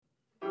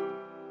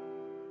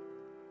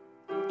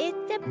It's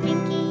the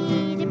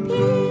Pinky the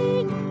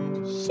Pig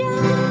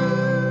Show.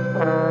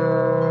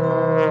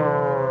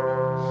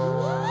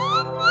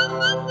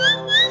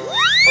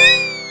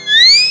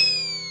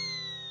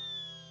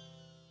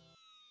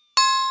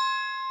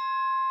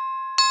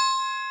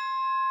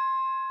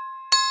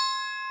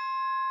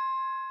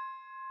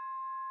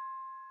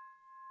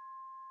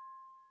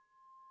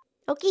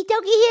 Okie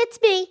dokie,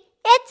 it's me.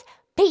 It's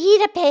Piggy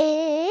the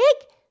Pig.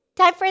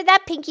 Time for the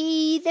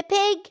Pinky the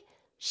Pig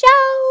Show.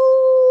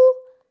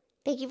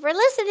 Thank you for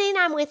listening.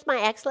 I'm with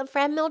my excellent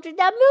friend Mildred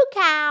the Moo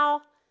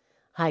Cow.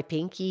 Hi,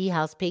 Pinky.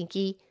 How's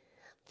Pinky?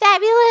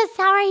 Fabulous.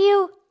 How are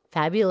you?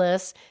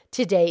 Fabulous.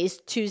 Today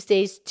is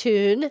Tuesday's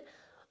tune.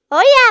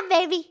 Oh, yeah,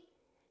 baby.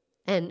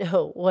 And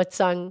what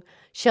song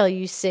shall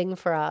you sing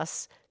for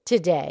us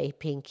today,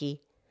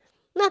 Pinky?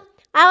 I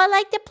would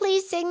like to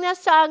please sing the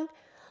song,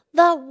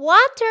 The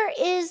Water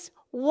is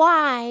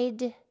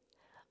Wide.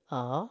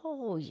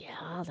 Oh,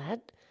 yeah,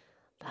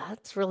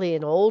 that's really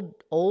an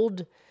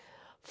old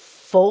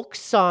folk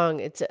song.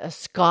 It's a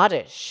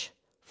Scottish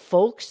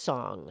folk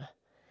song.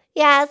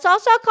 Yeah, it's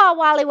also called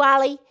Wally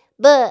Wally,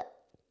 but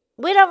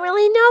we don't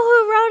really know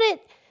who wrote it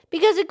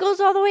because it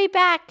goes all the way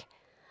back.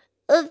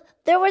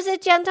 There was a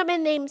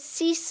gentleman named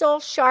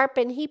Cecil Sharp,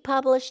 and he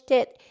published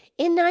it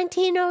in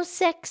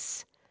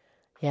 1906.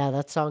 Yeah,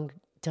 that song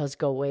does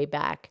go way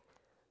back.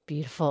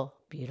 Beautiful,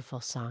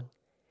 beautiful song.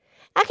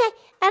 Okay,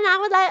 and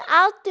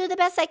I'll do the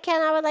best I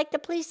can. I would like to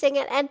please sing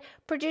it. And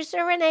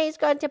producer Renee is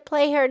going to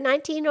play her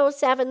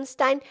 1907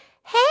 Stein.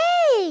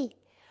 Hey,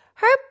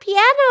 her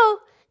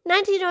piano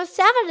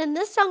 1907, and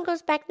this song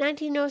goes back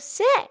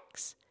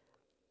 1906.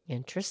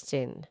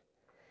 Interesting.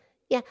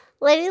 Yeah,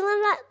 Lady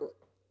Lynette.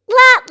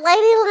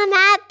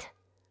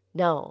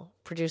 No,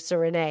 producer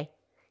Renee.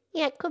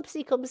 Yeah, comme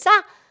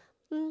ça.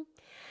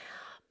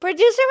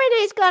 Producer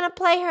Renee's going to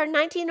play her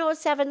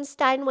 1907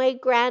 Steinway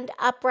Grand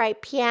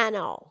Upright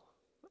Piano.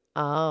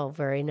 Oh,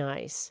 very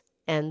nice.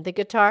 And the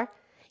guitar?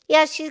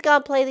 Yeah, she's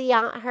going to play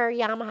her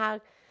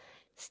Yamaha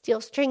steel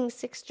string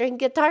 6-string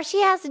guitar.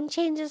 She hasn't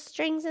changed the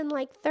strings in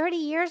like 30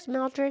 years,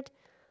 Mildred.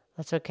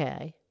 That's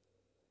okay.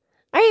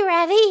 Are you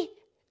ready?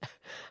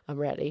 I'm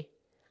ready.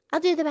 I'll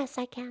do the best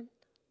I can.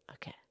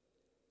 Okay.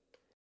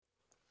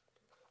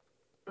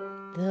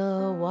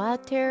 The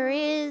water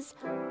is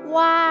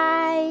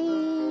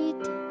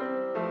wide.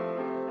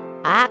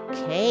 I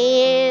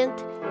can't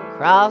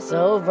cross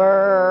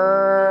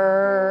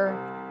over,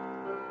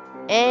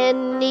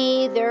 and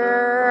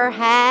neither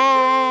have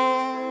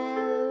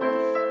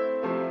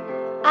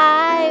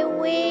I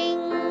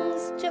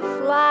wings to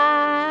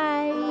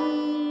fly.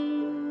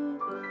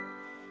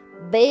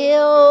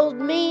 Build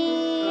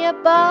me a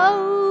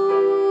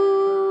boat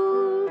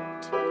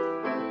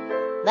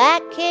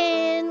that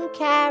can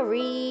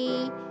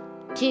carry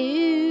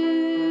two,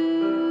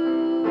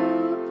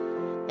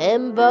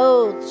 and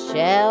both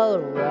shall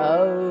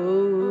row.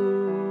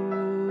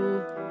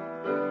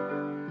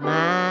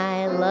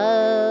 My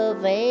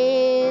love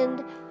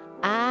and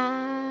I.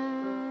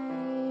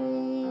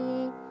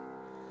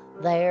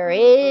 There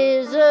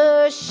is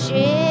a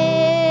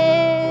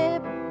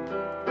ship,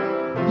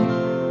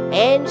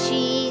 and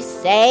she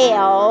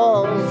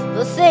sails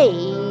the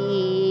sea.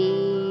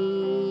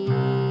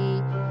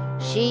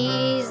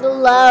 She's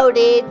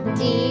loaded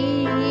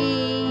deep,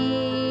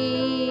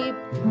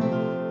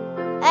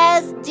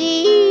 as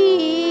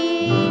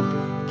deep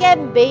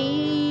can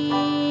be,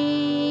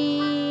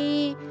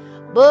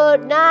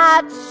 but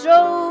not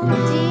so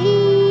deep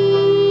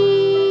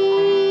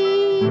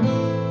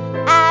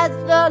as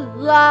the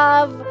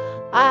love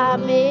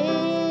I'm in.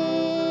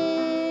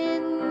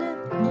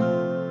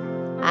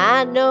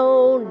 I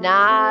know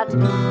not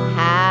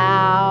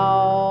how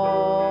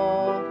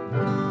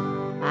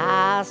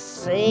I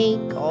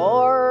sink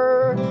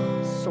or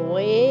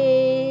swim.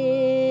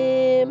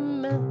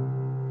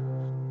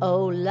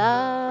 Oh,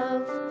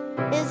 love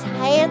is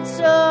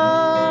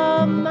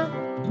handsome,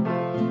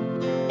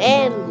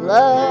 and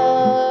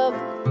love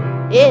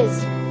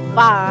is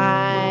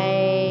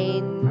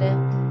fine.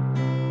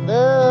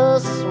 The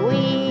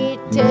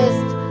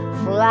sweetest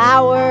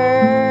flower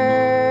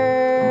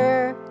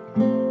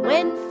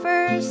when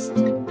first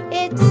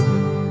it's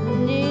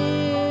new,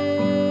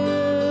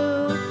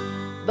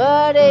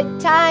 but at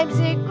times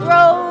it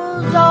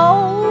grows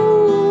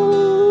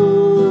old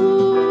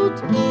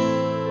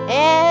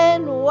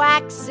and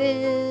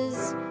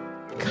waxes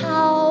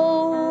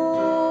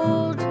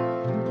cold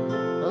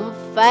and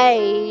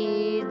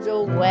fades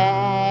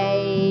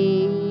away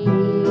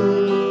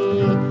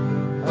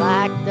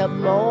like the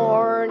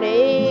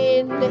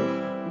morning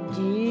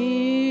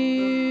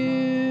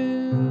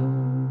dew.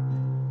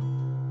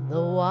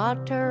 The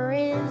water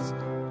is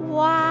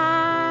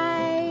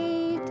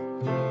wide.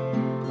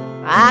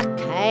 I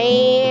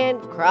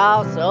can't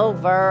cross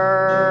over,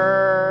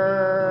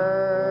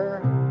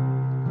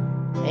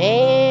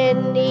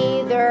 and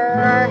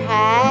neither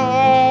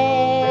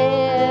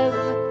have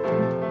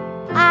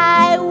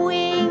I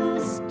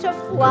wings to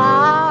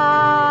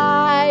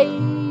fly.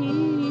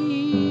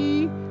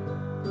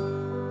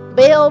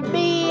 Build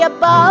me a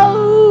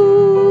boat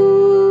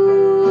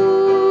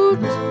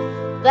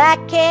that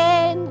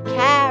can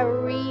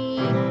carry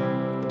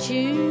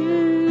two,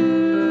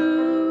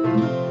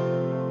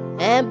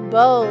 and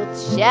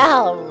both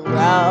shall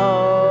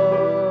row.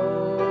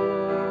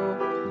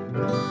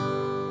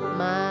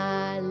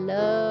 My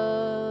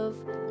love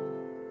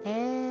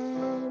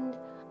and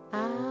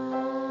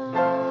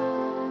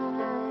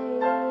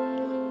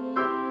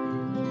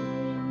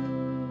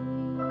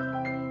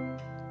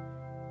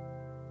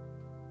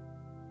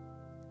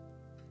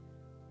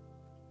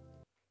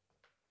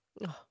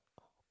Oh,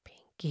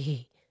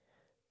 Pinky.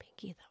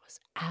 Pinky, that was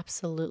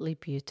absolutely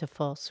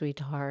beautiful,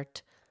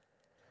 sweetheart.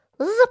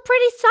 This is a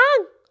pretty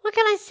song. What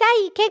can I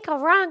say? You can't go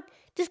wrong.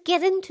 Just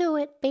get into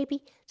it,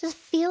 baby. Just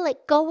feel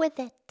it. Go with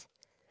it.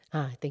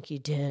 I think you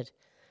did.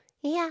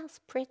 Yeah, it's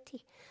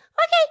pretty.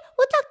 Okay,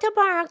 we'll talk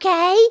tomorrow,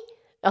 okay?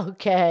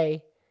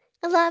 Okay.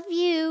 I love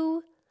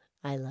you.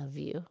 I love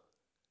you.